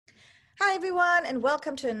Hi everyone, and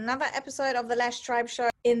welcome to another episode of the Lash Tribe Show.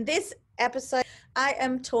 In this episode, I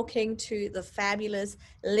am talking to the fabulous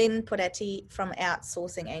Lynn Podetti from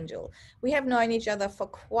Outsourcing Angel. We have known each other for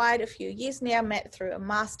quite a few years now, met through a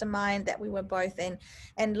mastermind that we were both in,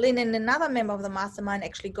 and Lynn and another member of the mastermind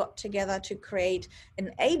actually got together to create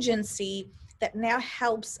an agency that now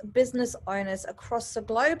helps business owners across the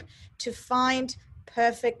globe to find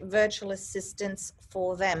perfect virtual assistants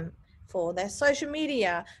for them, for their social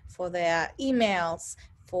media, for their emails,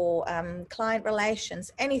 for client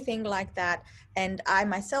relations, anything like that. And I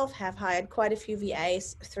myself have hired quite a few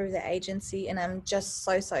VAs through the agency, and I'm just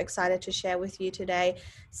so excited to share with you today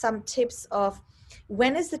some tips of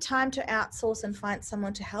when is the time to outsource and find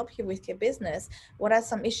someone to help you with your business. What are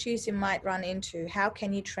some issues you might run into? How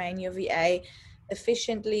can you train your VA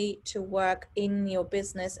efficiently to work in your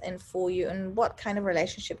business and for you, and what kind of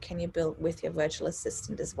relationship can you build with your virtual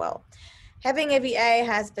assistant as well? Having a VA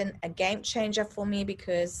has been a game changer for me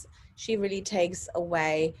because she really takes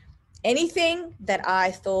away anything that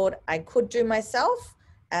I thought I could do myself,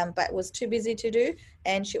 but was too busy to do.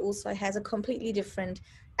 And she also has a completely different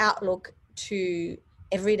outlook to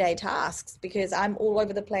everyday tasks because I'm all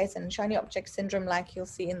over the place and shiny object syndrome, like you'll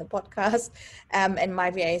see in the podcast. And my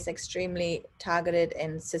VA is extremely targeted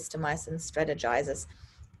and systemized and strategizes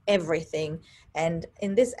everything. And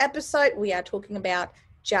in this episode, we are talking about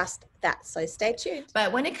just that. So stay tuned.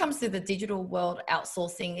 But when it comes to the digital world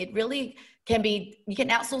outsourcing, it really can be, you can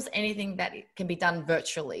outsource anything that can be done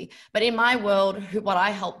virtually. But in my world, what I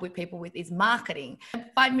help with people with is marketing.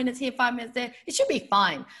 5 minutes here, 5 minutes there, it should be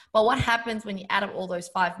fine. But what happens when you add up all those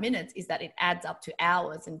 5 minutes is that it adds up to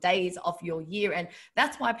hours and days of your year. And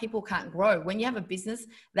that's why people can't grow. When you have a business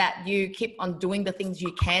that you keep on doing the things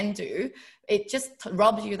you can do, it just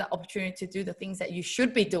robs you the opportunity to do the things that you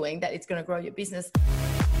should be doing, that it's going to grow your business.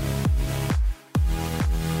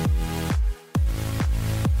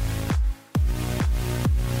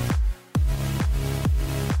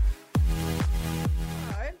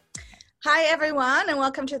 Hi everyone, and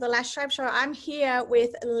welcome to the Lash Tribe Show. I'm here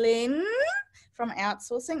with Lynn from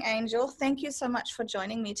Outsourcing Angel. Thank you so much for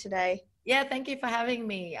joining me today. Yeah, thank you for having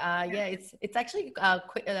me. It's actually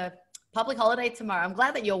a public holiday tomorrow. I'm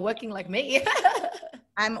glad that you're working like me.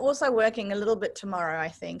 I'm also working a little bit tomorrow, I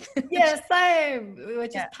think. Yeah, same. We're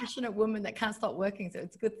just passionate women that can't stop working, so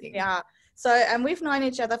it's a good thing. Yeah. So we've known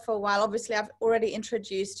each other for a while. Obviously, I've already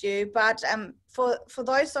introduced you, but for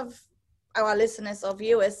those of our listeners or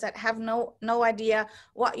viewers that have no idea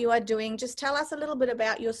what you are doing, just tell us a little bit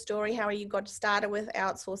about your story, how you got started with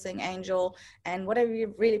Outsourcing Angel, and what are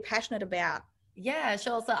you really passionate about? Yeah,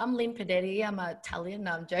 sure. So I'm Lynn Podetti. I'm Italian.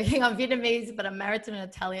 No, I'm joking. I'm Vietnamese, but I'm married to an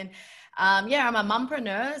Italian. I'm a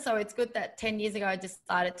mumpreneur. So it's good that 10 years ago I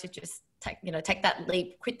decided to just take that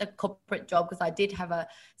leap, quit the corporate job, because I did have a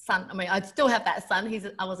son. I mean, I still have that son.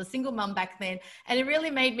 I was a single mum back then. And it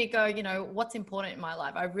really made me go, what's important in my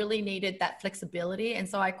life? I really needed that flexibility. And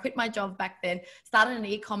so I quit my job back then, started an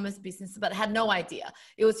e-commerce business, but had no idea.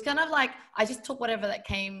 It was kind of like, I just took whatever that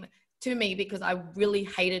came to me because I really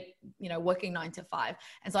hated, working 9 to 5.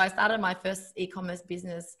 And so I started my first e-commerce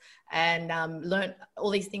business and learned all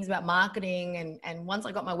these things about marketing. And once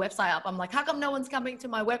I got my website up, I'm like, how come no one's coming to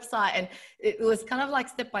my website? And it was kind of like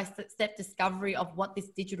step-by-step discovery of what this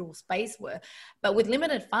digital space were. But with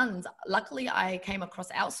limited funds, luckily I came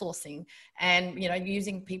across outsourcing and,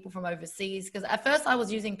 using people from overseas. Because at first I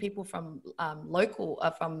was using people from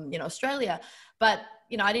Australia, but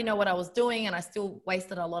I didn't know what I was doing and I still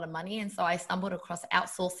wasted a lot of money. And so I stumbled across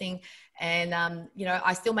outsourcing and,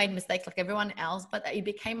 I still made mistakes like everyone else, but it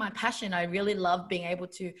became my passion. I really love being able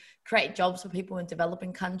to create jobs for people in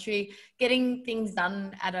developing country, getting things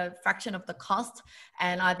done at a fraction of the cost.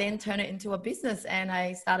 And I then turned it into a business and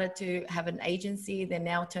I started to have an agency, then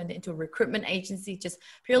now turned it into a recruitment agency, just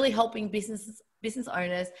purely helping business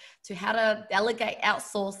owners to how to delegate,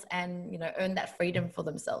 outsource and, earn that freedom for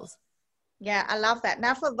themselves. Yeah, I love that.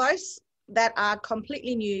 Now, for those that are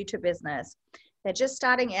completely new to business, they're just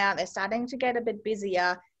starting out, they're starting to get a bit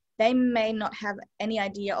busier, they may not have any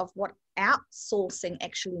idea of what outsourcing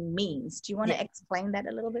actually means. Do you want to explain that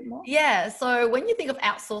a little bit more? Yeah. So when you think of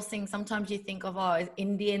outsourcing, sometimes you think of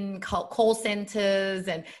Indian call centers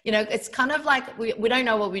and, it's kind of like we don't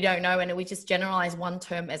know what we don't know. And we just generalize one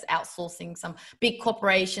term as outsourcing some big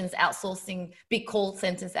corporations, outsourcing big call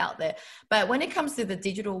centers out there. But when it comes to the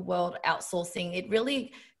digital world outsourcing, it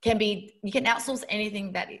really you can outsource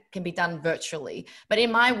anything that can be done virtually. But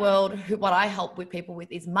in my world, what I help with people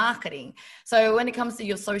with is marketing. So when it comes to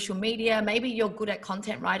your social media, maybe you're good at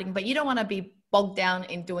content writing, but you don't want to be bogged down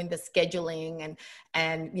in doing the scheduling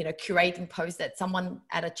and curating posts that someone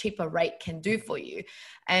at a cheaper rate can do for you.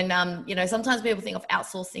 And sometimes people think of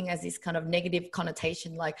outsourcing as this kind of negative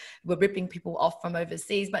connotation, like we're ripping people off from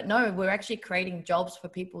overseas, but no, we're actually creating jobs for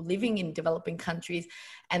people living in developing countries,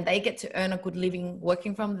 and they get to earn a good living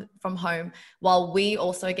working from home, while we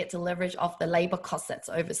also get to leverage off the labor costs that's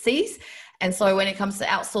overseas. And so when it comes to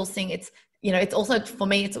outsourcing, it's also, for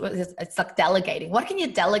me, it's like delegating. What can you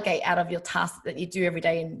delegate out of your tasks that you do every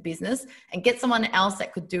day in business and get someone else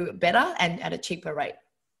that could do it better and at a cheaper rate?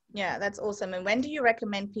 Yeah, that's awesome. And when do you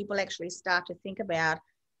recommend people actually start to think about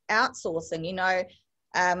outsourcing?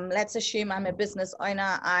 Let's assume I'm a business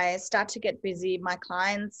owner. I start to get busy. My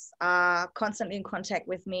clients are constantly in contact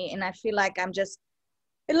with me, and I feel like I'm just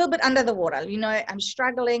a little bit under the water. I'm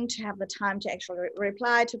struggling to have the time to actually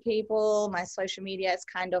reply to people. My social media is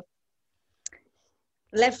kind of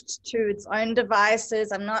left to its own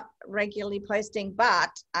devices. I'm not regularly posting, but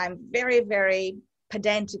I'm very, very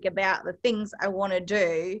pedantic about the things I want to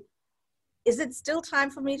do. Is it still time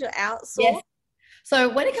for me to outsource? Yes. So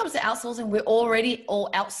when it comes to outsourcing, we're already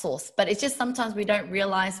all outsourced, but it's just sometimes we don't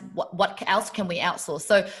realize what else can we outsource.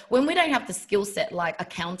 So when we don't have the skill set, like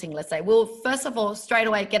accounting, let's say, we'll first of all straight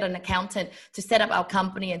away get an accountant to set up our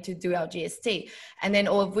company and to do our GST. And then,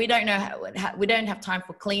 or if we don't know we don't have time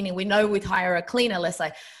for cleaning, we know we'd hire a cleaner, let's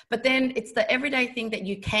say. But then it's the everyday thing that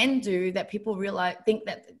you can do that people think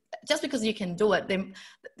that just because you can do it,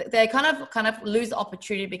 they kind of lose the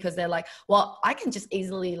opportunity, because they're like, well, I can just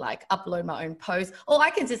easily like upload my own post, or I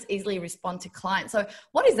can just easily respond to clients. So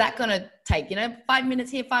what is that going to take? 5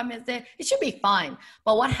 minutes here, 5 minutes there, it should be fine.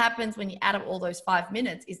 But what happens when you add up all those 5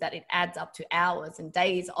 minutes is that it adds up to hours and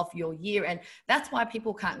days of your year. And that's why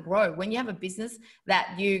people can't grow. When you have a business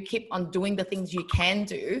that you keep on doing the things you can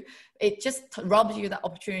do, it just robs you the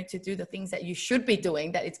opportunity to do the things that you should be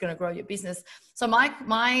doing, that it's going to grow your business. So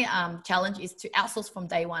my challenge is to outsource from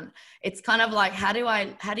day one. It's kind of like, how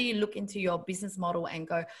do you look into your business model and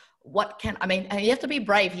go, and you have to be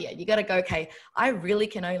brave here. You got to go, okay, I really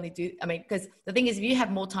can only do, because the thing is, if you have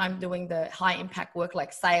more time doing the high impact work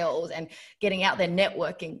like sales and getting out there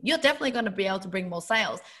networking, you're definitely going to be able to bring more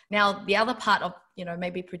sales. Now, the other part of,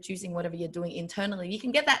 maybe producing whatever you're doing internally, you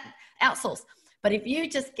can get that outsourced. But if you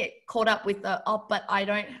just get caught up with but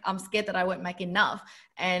I'm scared that I won't make enough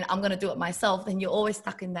and I'm going to do it myself, then you're always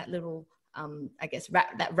stuck in that little,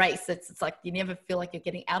 that race. It's like you never feel like you're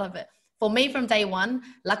getting out of it. For me, from day one,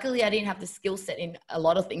 luckily I didn't have the skill set in a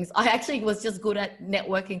lot of things. I actually was just good at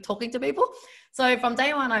networking, talking to people. So from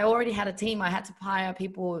day one, I already had a team. I had to hire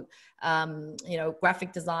people,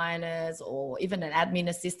 graphic designers or even an admin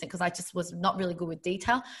assistant, because I just was not really good with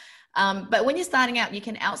detail. But when you're starting out, you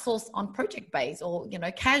can outsource on project base or,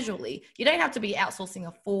 casually. You don't have to be outsourcing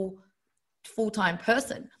a full-time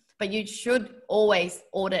person, but you should always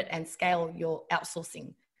audit and scale your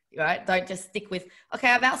outsourcing, right? Don't just stick with,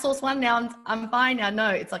 okay, I've outsourced one, now I'm fine now. No,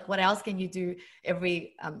 it's like, what else can you do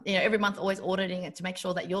every month, always auditing it to make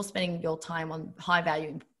sure that you're spending your time on high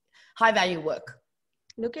value work.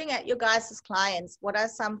 Looking at your guys' clients, what are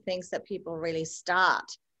some things that people really start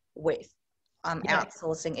with?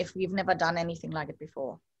 Outsourcing, if you've never done anything like it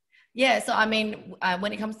before? Yeah. So,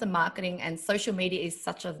 when it comes to marketing, and social media is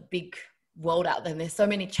such a big world out there. There's so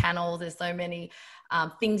many channels, there's so many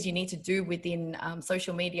things you need to do within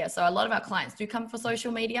social media. So a lot of our clients do come for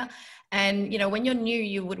social media. And, when you're new,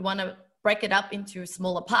 you would want to break it up into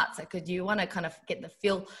smaller parts, because you want to kind of get the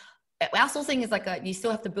feel. Outsourcing is like you still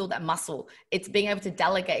have to build that muscle. It's being able to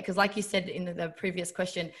delegate, because like you said in the previous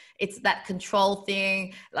question, it's that control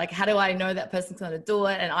thing. Like, how do I know that person's going to do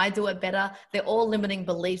it and I do it better? They're all limiting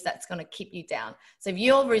beliefs that's going to keep you down. So if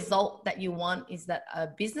your result that you want is that a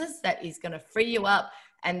business that is going to free you up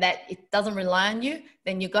and that it doesn't rely on you,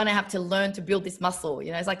 then you're going to have to learn to build this muscle.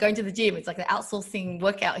 It's like going to the gym. It's like an outsourcing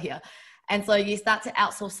workout here. And so you start to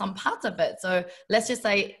outsource some parts of it. So let's just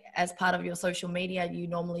say, as part of your social media, you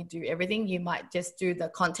normally do everything. You might just do the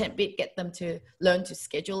content bit, get them to learn to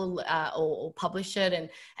schedule or publish it.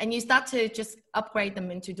 And you start to just upgrade them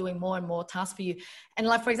into doing more and more tasks for you. And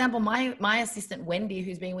like, for example, my assistant, Wendy,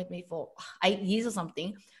 who's been with me for 8 years or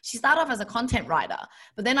something, she started off as a content writer,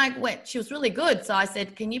 but then she was really good. So I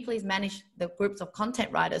said, can you please manage the groups of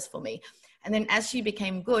content writers for me? And then as she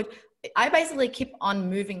became good, I basically keep on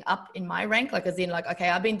moving up in my rank, like as in like, okay,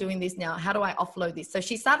 I've been doing this now. How do I offload this? So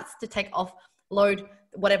she starts to offload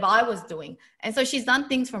whatever I was doing. And so she's done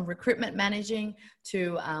things from recruitment managing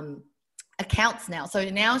to accounts now. So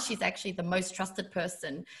now she's actually the most trusted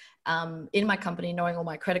person in my company, knowing all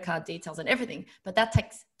my credit card details and everything. But that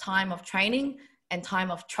takes time of training and time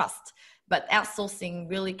of trust. but outsourcing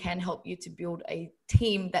really can help you to build a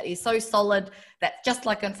team that is so solid that just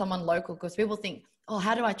like on someone local, because people think, oh,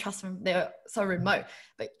 how do I trust them? They're so remote.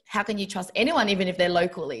 But how can you trust anyone, even if they're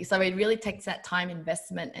locally? So it really takes that time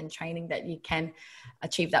investment and training that you can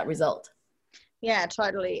achieve that result. Yeah,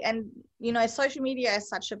 totally. And, you know, social media is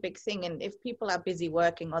such a big thing. And if people are busy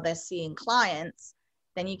working or they're seeing clients,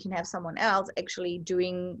 then you can have someone else actually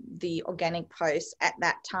doing the organic posts at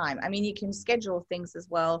that time. I mean, you can schedule things as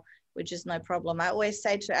well, which is no problem. I always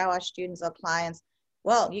say to our students or clients,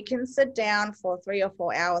 well, you can sit down for 3 or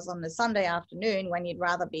 4 hours on the Sunday afternoon when you'd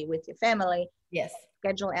rather be with your family. Yes.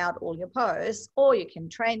 Schedule out all your posts, or you can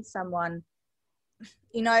train someone.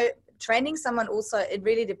 You know, training someone also, it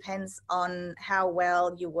really depends on how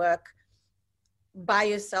well you work by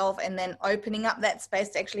yourself, and then opening up that space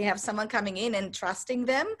to actually have someone coming in and trusting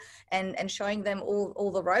them and showing them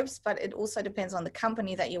all the ropes. But it also depends on the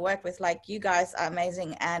company that you work with. Like, you guys are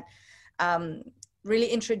amazing at really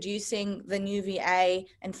introducing the new VA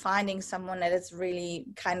and finding someone that is really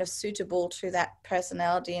kind of suitable to that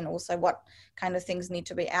personality, and also what kind of things need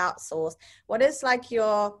to be outsourced. What is like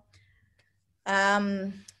your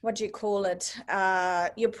what do you call it,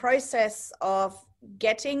 your process of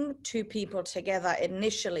getting two people together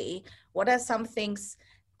initially? What are some things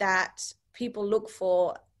that people look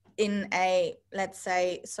for in a, let's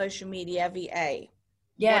say, social media VA?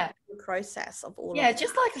 Yeah. What's the process of all of Yeah,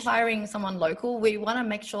 just like hiring someone local, we want to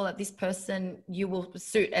make sure that this person you will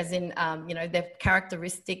suit, as in, you know, their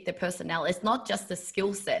characteristic, their personality. It's not just the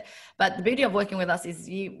skill set, but the beauty of working with us is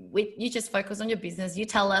you just focus on your business. You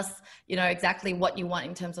tell us, you know, exactly what you want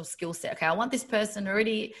in terms of skill set. Okay, I want this person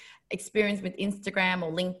already experienced with Instagram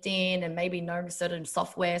or LinkedIn and maybe know certain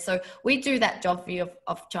software. So we do that job for you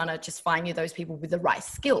of trying to just find you those people with the right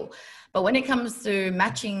skill. But when it comes to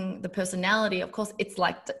matching the personality, of course, it's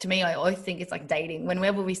like, to me, I always think it's like dating.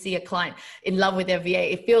 Whenever we see a client in love with their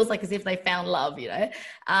VA, it feels like as if they found love, you know?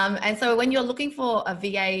 And so when you're looking for a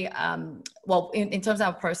VA, well, in terms of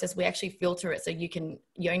our process, we actually filter it. So you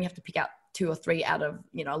only have to pick out 2 or 3 out of,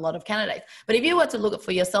 you know, a lot of candidates. But if you were to look at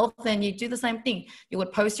for yourself, then you do the same thing. You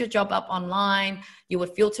would post your job up online. You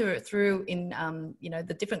would filter it through in, you know,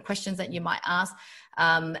 the different questions that you might ask.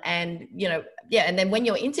 And, you know, yeah. And then when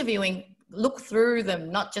you're interviewing, look through them,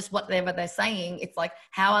 not just whatever they're saying. It's like,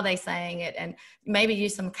 how are they saying it? And maybe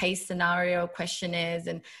use some case scenario questionnaires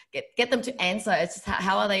and get them to answer. It's just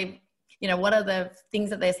how are they, you know, what are the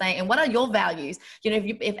things that they're saying, and what are your values? You know,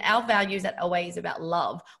 if our values at OA is about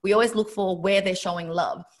love, we always look for where they're showing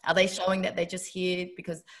love. Are they showing that they're just here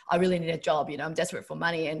because I really need a job, you know, I'm desperate for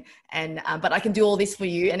money but I can do all this for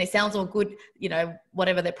you, and it sounds all good, you know,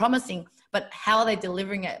 whatever they're promising, but how are they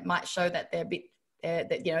delivering it might show that they're a bit,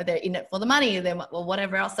 that, you know, they're in it for the money or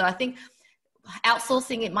whatever else. So I think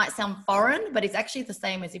outsourcing, it might sound foreign, but it's actually the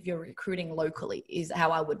same as if you're recruiting locally, is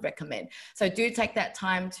how I would recommend. So do take that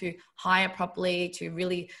time to hire properly, to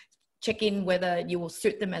really check in whether you will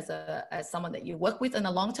suit them as someone that you work with in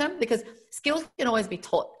the long term, because skills can always be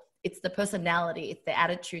taught. It's the personality, it's the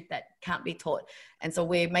attitude that can't be taught. And so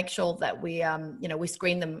we make sure that we, you know, we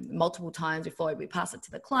screen them multiple times before we pass it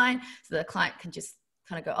to the client, so the client can just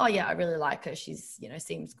kind of go, oh yeah, I really like her. She's, you know,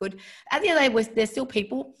 seems good. At the end of the day, they're still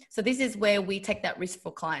people. So this is where we take that risk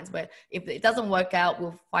for clients, where if it doesn't work out,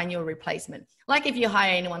 we'll find you a replacement. Like if you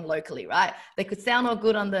hire anyone locally, right? They could sound all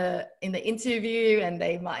good in the interview, and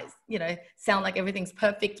they might, you know, sound like everything's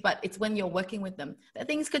perfect, but it's when you're working with them that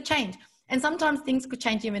things could change. And sometimes things could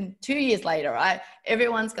change even 2 years later, right?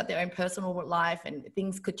 Everyone's got their own personal life, and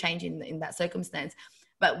things could change in that circumstance.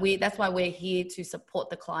 But that's why we're here to support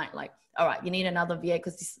the client. Like, all right, you need another VA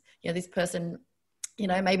because this, you know, this person, you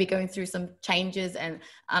know, maybe going through some changes and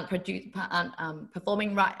aren't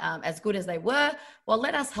performing right as good as they were. Well,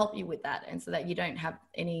 let us help you with that, and so that you don't have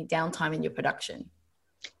any downtime in your production.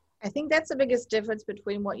 I think that's the biggest difference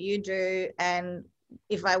between what you do and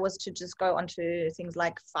if I was to just go onto things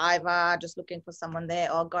like Fiverr, just looking for someone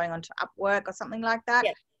there, or going onto Upwork or something like that.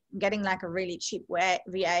 Yeah. Getting like a really cheap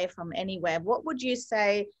VA from anywhere. What would you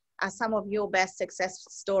say are some of your best success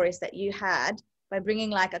stories that you had by bringing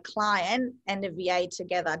like a client and a VA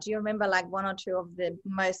together? Do you remember like 1 or 2 of the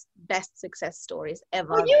most best success stories ever?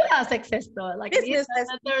 Well, you are a success story. Like the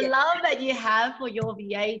love that you have for your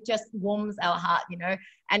VA just warms our heart, you know.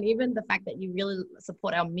 And even the fact that you really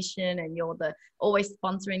support our mission, and you're always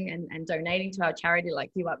sponsoring and donating to our charity,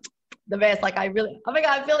 like you are the best. Like oh my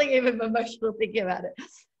God, I'm feeling even emotional thinking about it.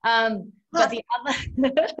 But the other,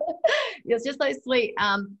 it's just so sweet.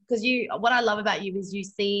 Because what I love about you is you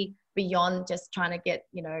see beyond just trying to get,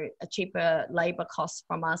 you know, a cheaper labor cost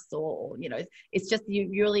from us, or, you know, it's just you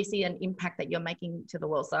really see an impact that you're making to the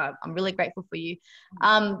world. So I'm really grateful for you.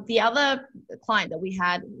 The other client that we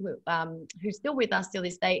had, who's still with us till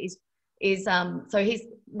this day, is so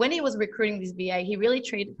when he was recruiting this VA, he really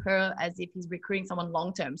treated her as if he's recruiting someone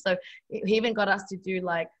long term. So he even got us to do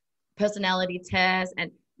like personality tests,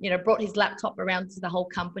 and, you know, brought his laptop around to the whole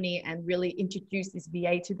company and really introduced this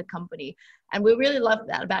VA to the company. And we really loved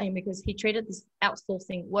that about him, because he treated this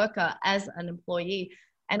outsourcing worker as an employee.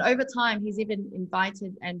 And over time, he's even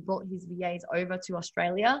invited and brought his VAs over to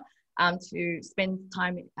Australia to spend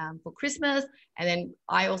time for Christmas. And then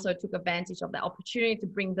I also took advantage of that opportunity to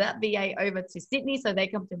bring that VA over to Sydney. So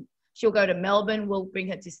she'll go to Melbourne, we'll bring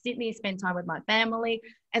her to Sydney, spend time with my family.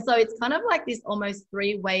 And so it's kind of like this almost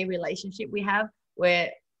three-way relationship we have, where,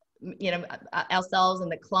 you know, ourselves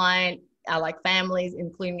and the client are like families,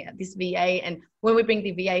 including this VA. And when we bring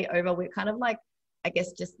the VA over, we're kind of like, I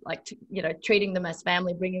guess, just like, you know, treating them as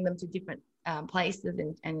family, bringing them to different places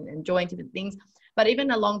and enjoying different things. But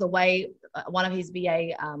even along the way, one of his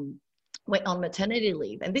VA went on maternity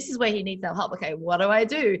leave. And this is where he needs our help. Okay, what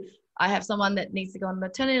do? I have someone that needs to go on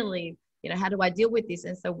maternity leave. You know, how do I deal with this?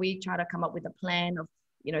 And so we try to come up with a plan of,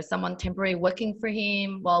 you know, someone temporary working for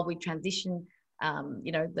him while we transition,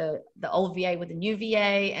 you know, the old VA with the new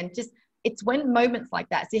VA. And just, it's when moments like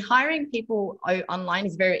that. See, hiring people online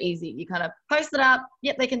is very easy. You kind of post it up,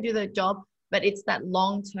 yep, they can do the job, but it's that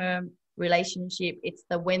long-term relationship. It's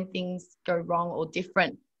the when things go wrong or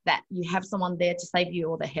different, that you have someone there to save you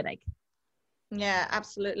all the headache. Yeah,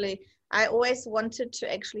 absolutely. I always wanted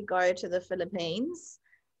to actually go to the Philippines.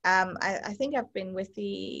 I think I've been with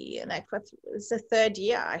it's the third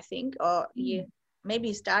year, I think, or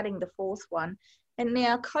maybe starting the fourth one. And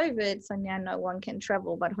now COVID, so now no one can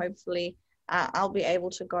travel, but hopefully I'll be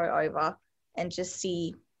able to go over and just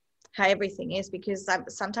see how everything is, because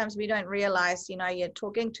sometimes we don't realize, you know, you're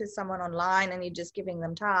talking to someone online and you're just giving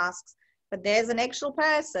them tasks, but there's an actual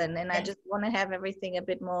person, and I just want to have everything a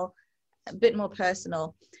bit more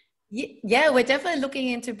personal. Yeah, we're definitely looking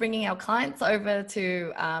into bringing our clients over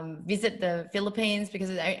to visit the Philippines, because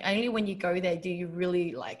only when you go there do you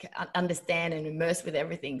really like understand and immerse with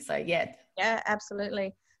everything. So yeah,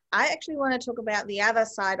 absolutely. I actually want to talk about the other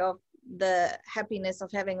side of the happiness of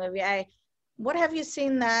having a VA. What have you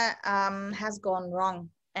seen that has gone wrong,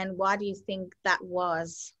 and why do you think that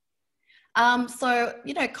was? So,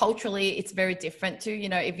 you know, culturally, it's very different too. You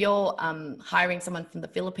know, if you're hiring someone from the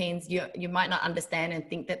Philippines, you might not understand and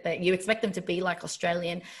think that you expect them to be like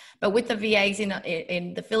Australian. But with the VAs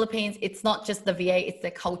in the Philippines, it's not just the VA, it's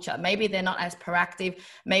their culture. Maybe they're not as proactive.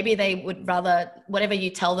 Maybe they would rather, whatever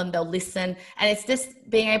you tell them, they'll listen. And it's just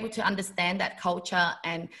being able to understand that culture,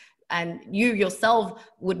 and you yourself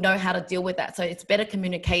would know how to deal with that. So it's better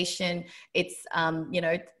communication. It's, you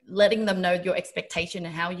know, letting them know your expectation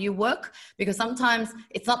and how you work, because sometimes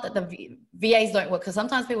it's not that the VAs don't work, because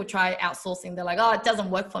sometimes people try outsourcing. They're like, oh, it doesn't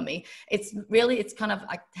work for me. It's kind of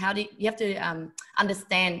like, you have to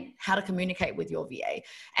understand how to communicate with your VA.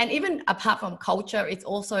 And even apart from culture, it's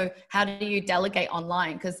also how do you delegate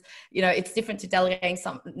online? Because, you know, it's different to delegating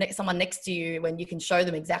someone next to you when you can show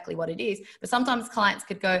them exactly what it is. But sometimes clients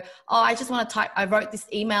could go, oh, I just want to I wrote this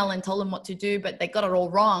email and told them what to do, but they got it all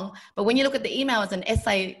wrong. But when you look at the email, it's an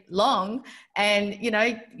essay long, and, you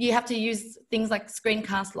know, you have to use things like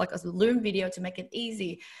screencast, like a Loom video, to make it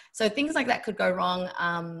easy. So things like that could go wrong.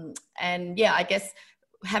 And yeah, I guess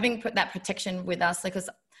having that protection with us, because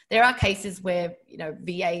there are cases where, you know,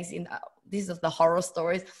 VAs this is the horror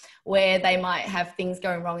stories, where they might have things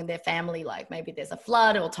going wrong in their family, like maybe there's a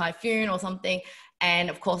flood or typhoon or something, and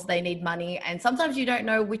of course they need money, and sometimes you don't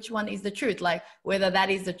know which one is the truth, like whether that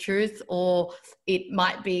is the truth or it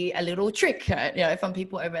might be a little trick, you know, from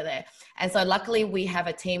people over there. And so luckily we have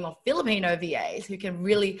a team of Filipino VAs who can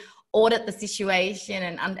really audit the situation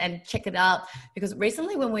and check it out, because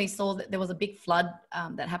recently when we saw that there was a big flood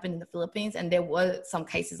that happened in the Philippines, and there were some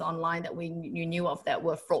cases online that we knew of that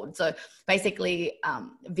were fraud. So basically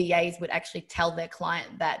VAs would actually tell their client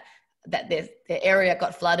that their area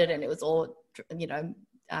got flooded and it was all, you know,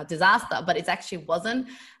 disaster, but it actually wasn't.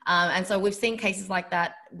 And so we've seen cases like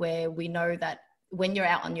that where we know that when you're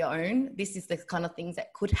out on your own, this is the kind of things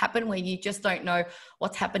that could happen, where you just don't know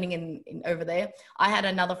what's happening in over there. I had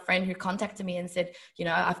another friend who contacted me and said, you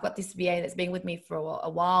know, I've got this VA that's been with me for a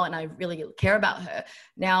while and I really care about her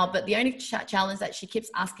now, but the only challenge that she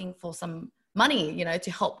keeps asking for some money, you know,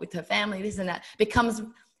 to help with her family, this and that, becomes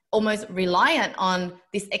almost reliant on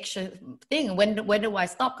this extra thing. When do I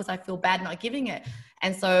stop? Because I feel bad not giving it.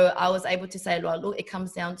 And so I was able to say, well, look, it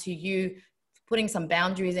comes down to you putting some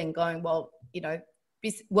boundaries and going, well, you know,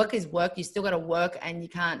 work is work. You still got to work, and you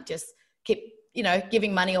can't just keep, you know,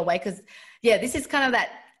 giving money away. Because yeah, this is kind of that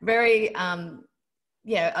very,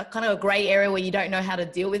 a kind of a gray area where you don't know how to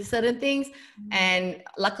deal with certain things. And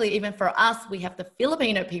luckily, even for us, we have the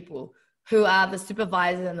Filipino people who are the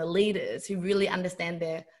supervisors and the leaders who really understand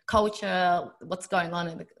their culture, what's going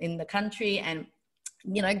on in the country, and,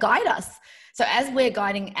 you know, guide us. So as we're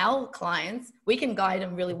guiding our clients, we can guide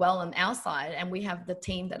them really well on our side. And we have the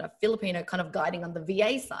team that are Filipino kind of guiding on the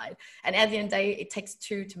VA side. And at the end of the day, it takes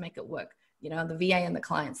two to make it work, you know, on the VA and the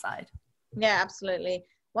client side. Yeah, absolutely.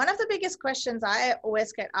 One of the biggest questions I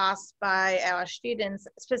always get asked by our students,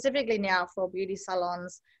 specifically now for beauty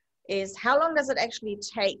salons, is how long does it actually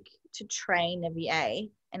take to train a VA,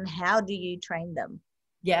 and how do you train them?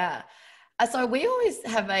 Yeah. So we always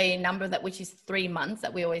have a number which is 3 months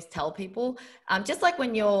that we always tell people. Just like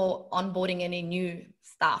when you're onboarding any new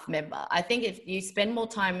staff member, I think if you spend more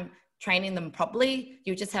time training them properly,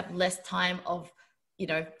 you just have less time of, you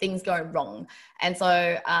know, things going wrong. And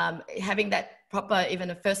so having that proper, even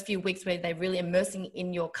the first few weeks where they're really immersing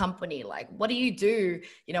in your company, like, what do? You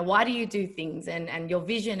know, why do you do things, and your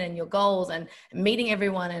vision and your goals, and meeting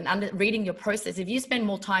everyone and reading your process. If you spend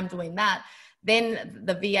more time doing that, then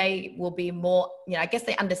the VA will be more, you know, I guess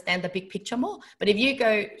they understand the big picture more. But if you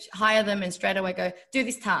go hire them and straight away go do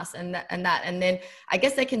this task and that, and then I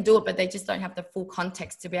guess they can do it, but they just don't have the full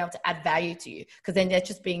context to be able to add value to you, because then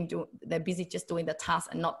they're busy just doing the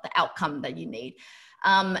task and not the outcome that you need.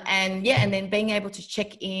 And then being able to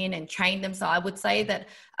check in and train them. So I would say that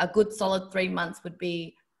a good solid 3 months would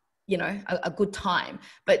be, you know, a good time,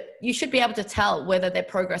 but you should be able to tell whether they're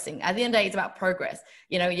progressing. At the end of the day, it's about progress.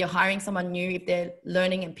 You know, you're hiring someone new, if they're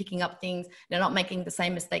learning and picking up things, they're not making the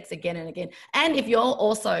same mistakes again and again. And if you're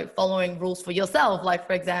also following rules for yourself, like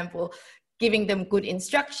for example, giving them good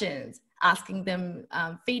instructions, asking them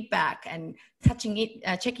feedback, and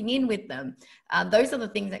checking in with them. Those are the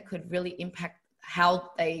things that could really impact how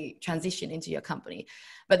they transition into your company.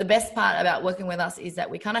 But the best part about working with us is that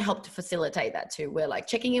we kind of help to facilitate that too. We're like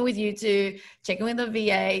checking in with you two, checking with the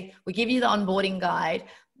VA, we give you the onboarding guide,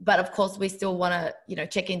 but of course we still want to, you know,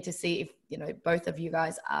 check in to see if, you know, both of you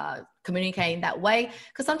guys are communicating that way.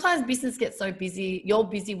 Because sometimes business gets so busy, you're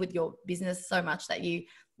busy with your business so much that you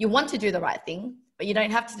want to do the right thing, but you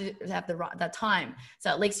don't have to have the time. So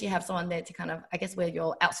at least you have someone there to kind of, I guess, we're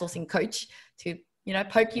your outsourcing coach to, you know,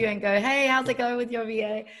 poke you and go, hey, how's it going with your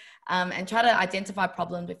VA? And try to identify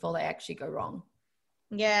problems before they actually go wrong.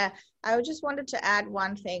 Yeah, I just wanted to add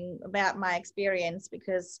one thing about my experience,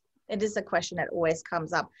 because it is a question that always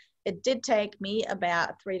comes up. It did take me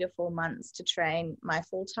about 3 to 4 months to train my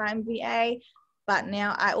full-time VA, but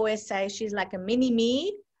now I always say she's like a mini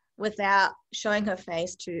me without showing her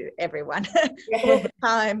face to everyone all the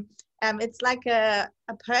time. It's like a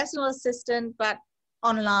personal assistant, but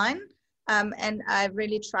online. And I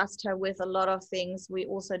really trust her with a lot of things. We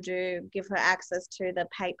also do give her access to the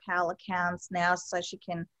PayPal accounts now, so she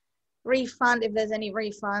can refund if there's any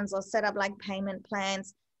refunds, or set up like payment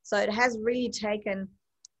plans. So it has really taken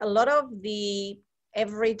a lot of the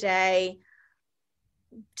everyday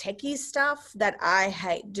techie stuff that I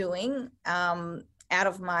hate doing out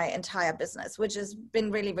of my entire business, which has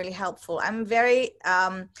been really, really helpful. I'm very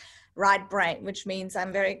right brain, which means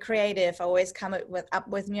I'm very creative. I always come up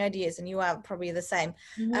with new ideas, and you are probably the same.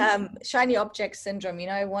 Shiny object syndrome, you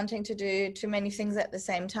know, wanting to do too many things at the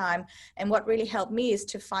same time. And what really helped me is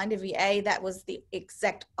to find a VA that was the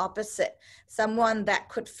exact opposite, someone that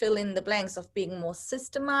could fill in the blanks of being more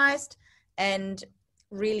systemized and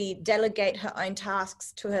really delegate her own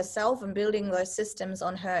tasks to herself, and building those systems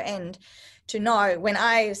on her end to know when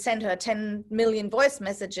I send her 10 million voice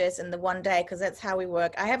messages in the one day, because that's how we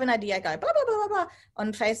work. I have an idea, I go blah, blah, blah, blah, blah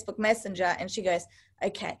on Facebook Messenger, and she goes,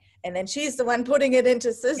 okay. And then she's the one putting it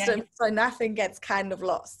into systems, so nothing gets kind of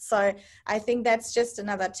lost. So I think that's just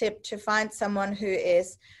another tip, to find someone who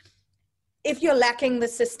is, if you're lacking the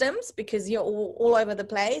systems because you're all over the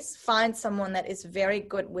place, find someone that is very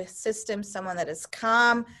good with systems, someone that is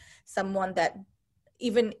calm, someone that,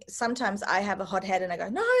 even sometimes I have a hot head and I go,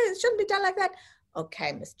 no, it shouldn't be done like that.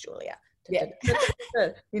 Okay, Miss Julia.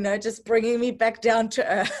 You know, just bringing me back down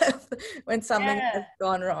to earth when something has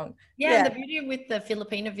gone wrong. And the beauty with the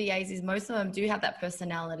Filipino VAs is most of them do have that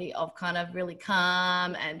personality of kind of really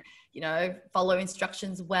calm and, you know, follow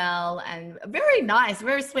instructions well, and very nice,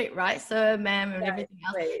 very sweet, right, sir, ma'am, and everything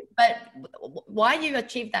else. Sweet. But why you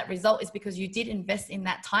achieved that result is because you did invest in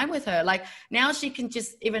that time with her. Like now she can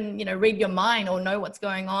just even, you know, read your mind or know what's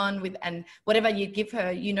going on with, and whatever you give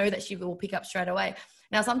her, you know that she will pick up straight away.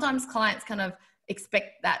 Now, sometimes clients kind of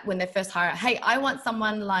expect that when they first hire, hey, I want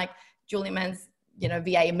someone like Julia Mann's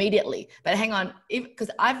VA immediately. But hang on,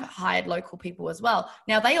 because I've hired local people as well.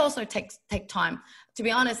 Now they also take time. To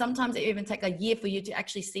be honest, sometimes it even take a year for you to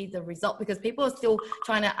actually see the result, because people are still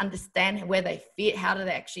trying to understand where they fit, how do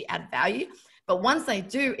they actually add value. But once they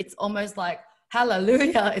do, it's almost like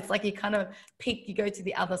hallelujah. It's like you kind of peak, you go to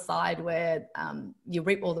the other side where you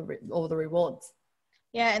reap all the rewards.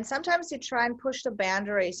 Yeah, and sometimes you try and push the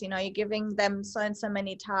boundaries. You're giving them so and so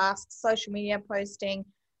many tasks, social media posting,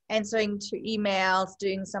 answering to emails,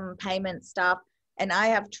 doing some payment stuff. And I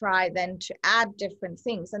have tried then to add different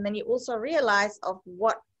things. And then you also realize of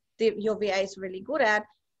what your VA is really good at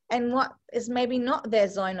and what is maybe not their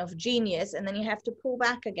zone of genius. And then you have to pull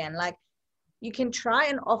back again. Like, you can try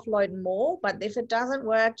and offload more, but if it doesn't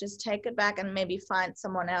work, just take it back and maybe find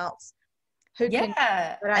someone else who can in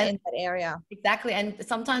that area. Exactly. And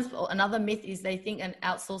sometimes another myth is they think an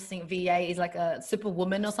outsourcing VA is like a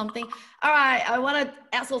superwoman or something. All right, I want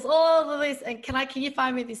to outsource all of this, and can you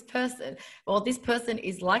find me this person? Well, this person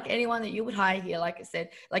is like anyone that you would hire here. Like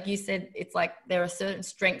you said, it's like there are certain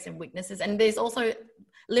strengths and weaknesses, and there's also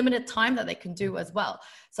limited time that they can do as well.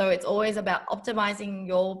 So it's always about optimizing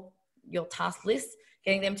your task list,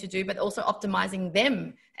 getting them to do, but also optimizing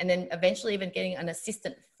them, and then eventually even getting an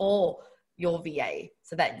assistant for your VA,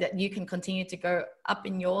 so that you can continue to go up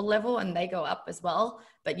in your level and they go up as well.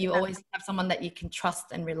 But you always have someone that you can trust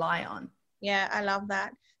and rely on. Yeah, I love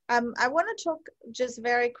that. I want to talk just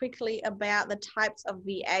very quickly about the types of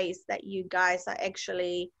VAs that you guys are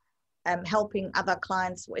actually helping other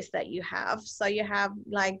clients with that you have. So you have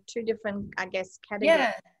like two different, I guess, categories.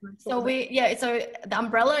 Yeah. So the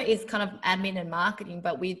umbrella is kind of admin and marketing,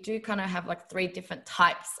 but we do kind of have like three different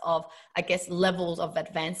types of, I guess, levels of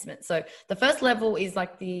advancement. So the first level is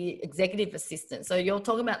like the executive assistant. So you're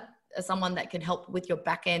talking about someone that can help with your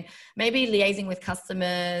back end, maybe liaising with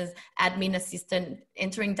customers, admin assistant,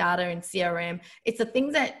 entering data in CRM. It's the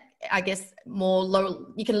things that I guess more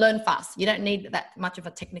low, you can learn fast. You don't need that much of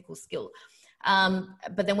a technical skill.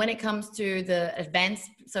 But then when it comes to the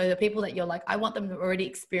advanced, so the people that you're like, I want them to already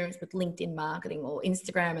experience with LinkedIn marketing or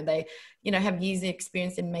Instagram, and they, have user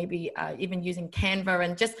experience in maybe even using Canva,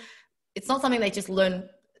 and just, it's not something they just learn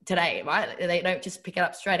today, right? They don't just pick it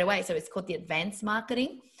up straight away. So it's called the advanced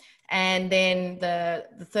marketing. And then the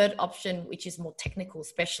third option, which is more technical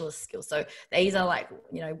specialist skills. So these are like,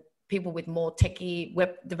 people with more techie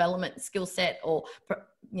web development skill set, or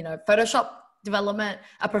Photoshop development,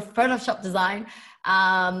 Photoshop design,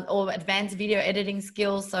 or advanced video editing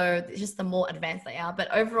skills. So it's just the more advanced they are, but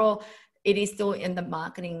overall it is still in the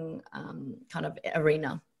marketing kind of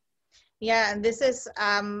arena. Yeah, and this is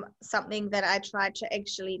something that I tried to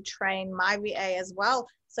actually train my VA as well.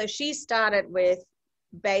 So she started with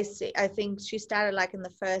basic, I think she started like in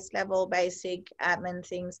the first level, basic admin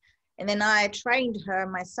things. And then I trained her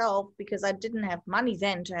myself because I didn't have money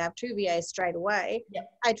then to have two VAs straight away. Yep.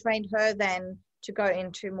 I trained her then to go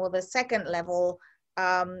into more the second level.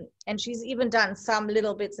 And she's even done some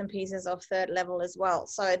little bits and pieces of third level as well.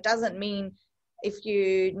 So it doesn't mean if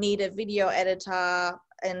you need a video editor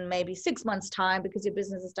in maybe 6 months time because your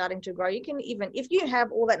business is starting to grow, you can even, if you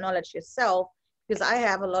have all that knowledge yourself, because I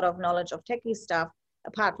have a lot of knowledge of techie stuff,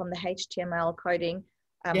 apart from the HTML coding,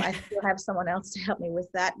 I still have someone else to help me with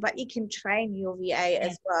that, but you can train your VA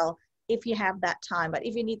as well if you have that time. But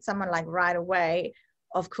if you need someone like right away,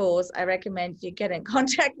 of course, I recommend you get in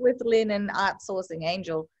contact with Lynn and Outsourcing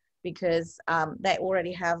Angel, because they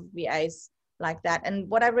already have VAs like that. And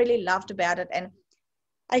what I really loved about it, and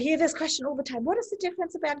I hear this question all the time, what is the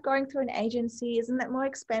difference about going through an agency? Isn't that more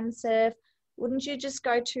expensive? Wouldn't you just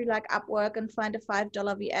go to like Upwork and find a $5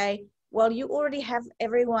 VA? Well, you already have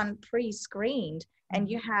everyone pre-screened, and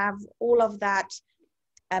you have all of that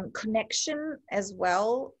connection as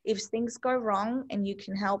well if things go wrong, and you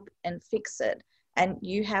can help and fix it. And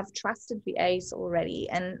you have trusted VAs already.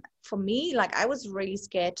 And for me, like, I was really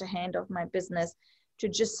scared to hand off my business to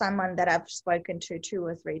just someone that I've spoken to 2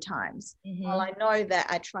 or 3 times. Mm-hmm. Well, I know that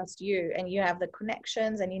I trust you, and you have the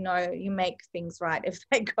connections, and you make things right if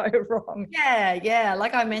they go wrong. Yeah.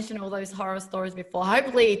 Like I mentioned all those horror stories before.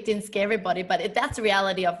 Hopefully it didn't scare everybody, but that's the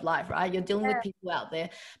reality of life, right? You're dealing with people out there.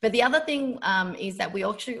 But the other thing is that we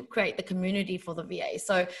actually create the community for the VA.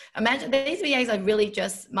 So imagine these VAs are really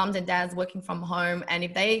just mums and dads working from home. And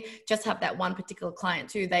if they just have that one particular client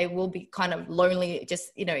too, they will be kind of lonely,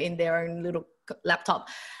 just, in their own little laptop.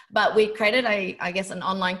 But we created an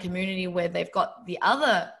online community where they've got the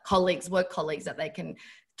other work colleagues that they can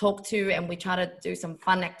talk to, and we try to do some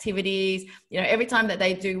fun activities. Every time that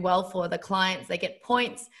they do well for the clients, they get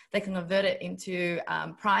points, they can convert it into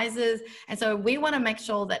prizes. And so we want to make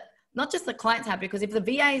sure that not just the clients happy, because if the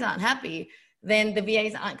VAs aren't happy, then the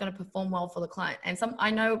VAs aren't going to perform well for the client. And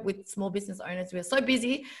I know with small business owners, we're so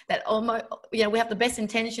busy that almost, you know, we have the best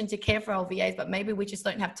intention to care for our VAs, but maybe we just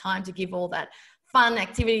don't have time to give all that fun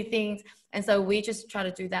activity things. And so we just try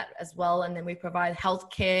to do that as well. And then we provide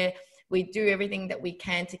healthcare. We do everything that we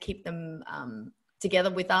can to keep them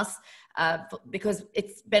together with us, because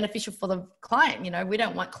it's beneficial for the client. You know, we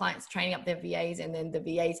don't want clients training up their VAs and then the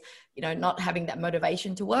VAs, you know, not having that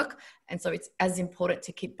motivation to work. And so it's as important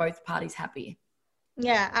to keep both parties happy.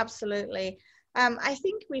 Yeah, absolutely. I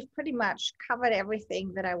think we've pretty much covered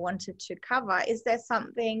everything that I wanted to cover. Is there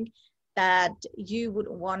something that you would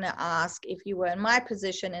want to ask if you were in my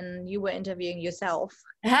position and you were interviewing yourself?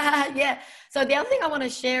 Yeah. So the other thing I want to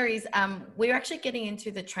share is we're actually getting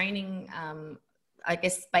into the training I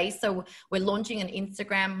guess space. So we're launching an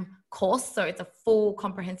Instagram course. So it's a full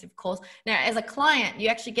comprehensive course. Now, as a client, you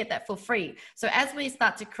actually get that for free. So as we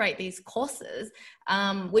start to create these courses,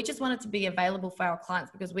 we just want it to be available for our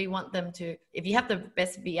clients, because we want them to, if you have the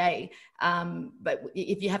best VA, but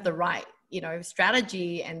if you have the right, you know,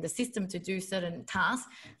 strategy and the system to do certain tasks,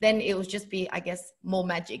 then it will just be, I guess, more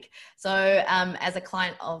magic. So as a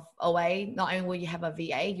client of OA, not only will you have a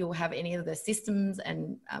VA, you'll have any of the systems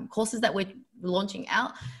and courses that we're launching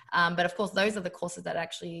out. But of course, those are the courses that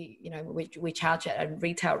actually, you know, we charge at a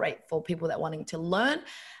retail rate for people that are wanting to learn.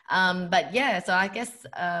 But yeah, so I guess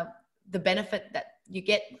the benefit that you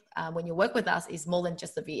get when you work with us is more than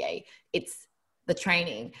just the VA. It's the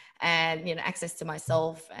training and, you know, access to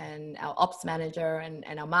myself and our ops manager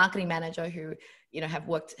and our marketing manager who, you know, have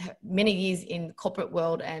worked many years in the corporate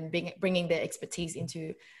world and bringing their expertise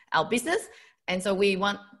into our business. And so we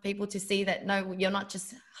want people to see that, no, you're not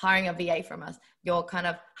just hiring a VA from us. You're kind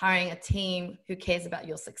of hiring a team who cares about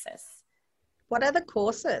your success. What are the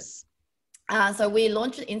courses? So we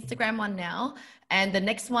launched an Instagram one now, and the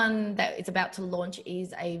next one that it's about to launch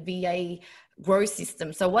is a VA growth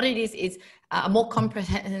system. So what it is a more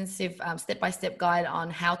comprehensive step-by-step guide on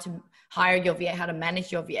how to hire your VA, how to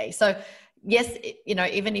manage your VA. So yes, you know,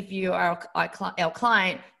 even if you are our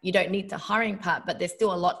client, you don't need the hiring part, but there's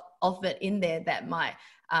still a lot of it in there that might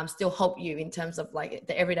still help you in terms of like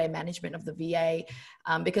the everyday management of the VA.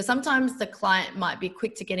 Because sometimes the client might be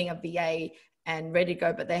quick to getting a VA and ready to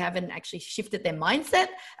go, but they haven't actually shifted their mindset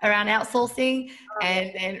around outsourcing.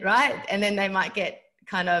 And right. And then they might get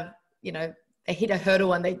kind of, you know, they hit a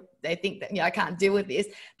hurdle and they think that, you know, I can't deal with this.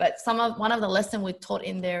 But one of the lessons we taught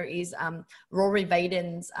in there is Rory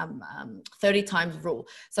Vaden's 30 times rule.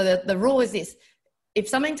 So the rule is this: if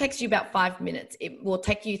something takes you about 5 minutes, it will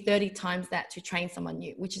take you 30 times that to train someone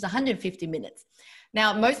new, which is 150 minutes.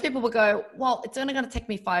 Now, most people will go, well, it's only going to take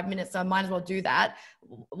me 5 minutes, so I might as well do that.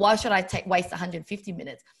 Why should I waste 150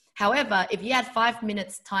 minutes? However, if you add 5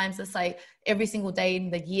 minutes times, let's say, every single day in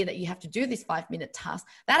the year that you have to do this 5-minute task,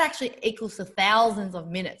 that actually equals to thousands of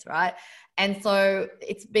minutes, right? And so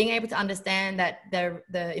it's being able to understand that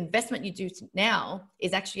the investment you do now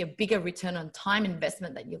is actually a bigger return on time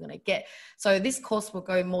investment that you're going to get. So this course will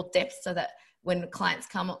go more depth so that when clients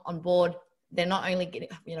come on board, they're not only getting,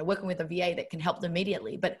 you know, working with a VA that can help them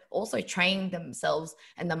immediately, but also train themselves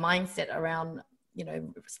and the mindset around, you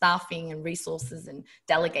know, staffing and resources and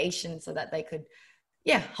delegation so that they could,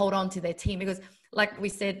 hold on to their team. Because like we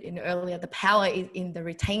said earlier, the power is in the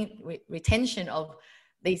retention of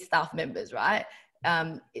these staff members, right?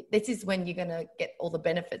 This is when you're going to get all the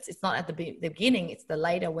benefits. It's not at the beginning, it's the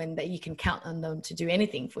later when you can count on them to do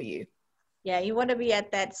anything for you. Yeah, you want to be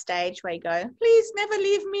at that stage where you go, please never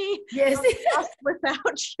leave me. Yes. I'm lost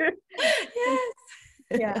without you. Yes.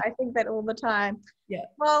 Yeah, I think that all the time. Yeah.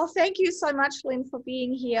 Well, thank you so much, Lynn, for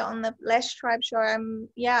being here on the Lash Tribe Show.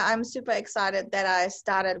 I'm super excited that I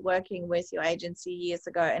started working with your agency years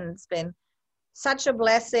ago, and it's been such a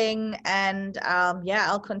blessing. And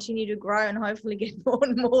I'll continue to grow and hopefully get more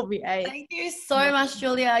and more VAs. Thank you so much,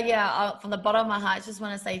 Julia. Yeah, from the bottom of my heart, I just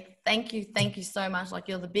want to say thank you so much. Like,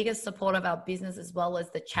 you're the biggest support of our business as well as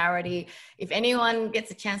the charity. If anyone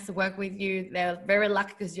gets a chance to work with you, they're very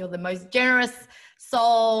lucky because you're the most generous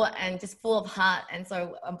soul and just full of heart. And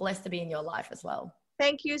so I'm blessed to be in your life as well.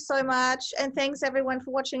 Thank you so much. And thanks everyone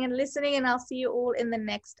for watching and listening. And I'll see you all in the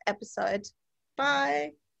next episode.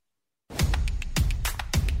 Bye.